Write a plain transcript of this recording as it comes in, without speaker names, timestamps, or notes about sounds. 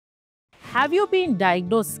Have you been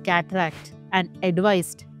diagnosed cataract and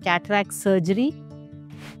advised cataract surgery?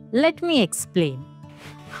 Let me explain.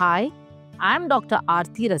 Hi, I am Dr.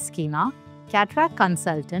 Arthi Rasquinha, cataract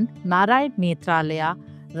consultant, Narayana Nethralaya,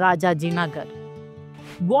 Rajajinagar.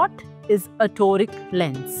 What is a toric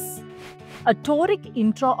lens? A toric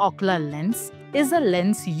intraocular lens is a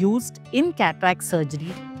lens used in cataract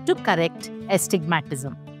surgery to correct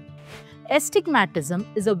astigmatism. Astigmatism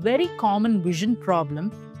is a very common vision problem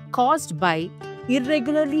caused by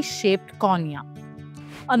irregularly shaped cornea.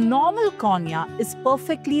 A normal cornea is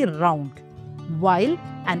perfectly round, while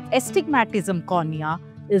an astigmatism cornea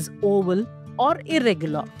is oval or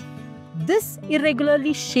irregular. This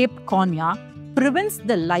irregularly shaped cornea prevents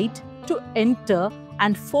the light to enter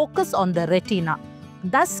and focus on the retina,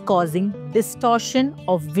 thus causing distortion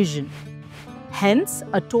of vision. Hence,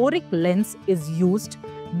 a toric lens is used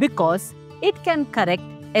because it can correct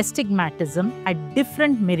astigmatism at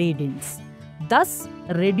different meridians, thus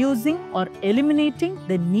reducing or eliminating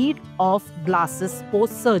the need of glasses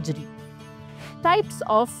post-surgery. Types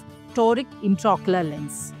of toric intraocular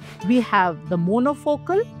lens. We have the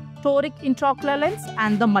monofocal toric intraocular lens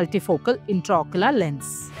and the multifocal intraocular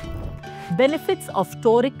lens. Benefits of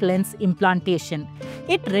toric lens implantation.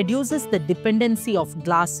 It reduces the dependency of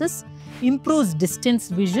glasses, improves distance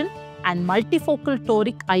vision, and multifocal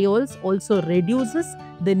toric IOLs also reduces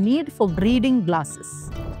the need for reading glasses.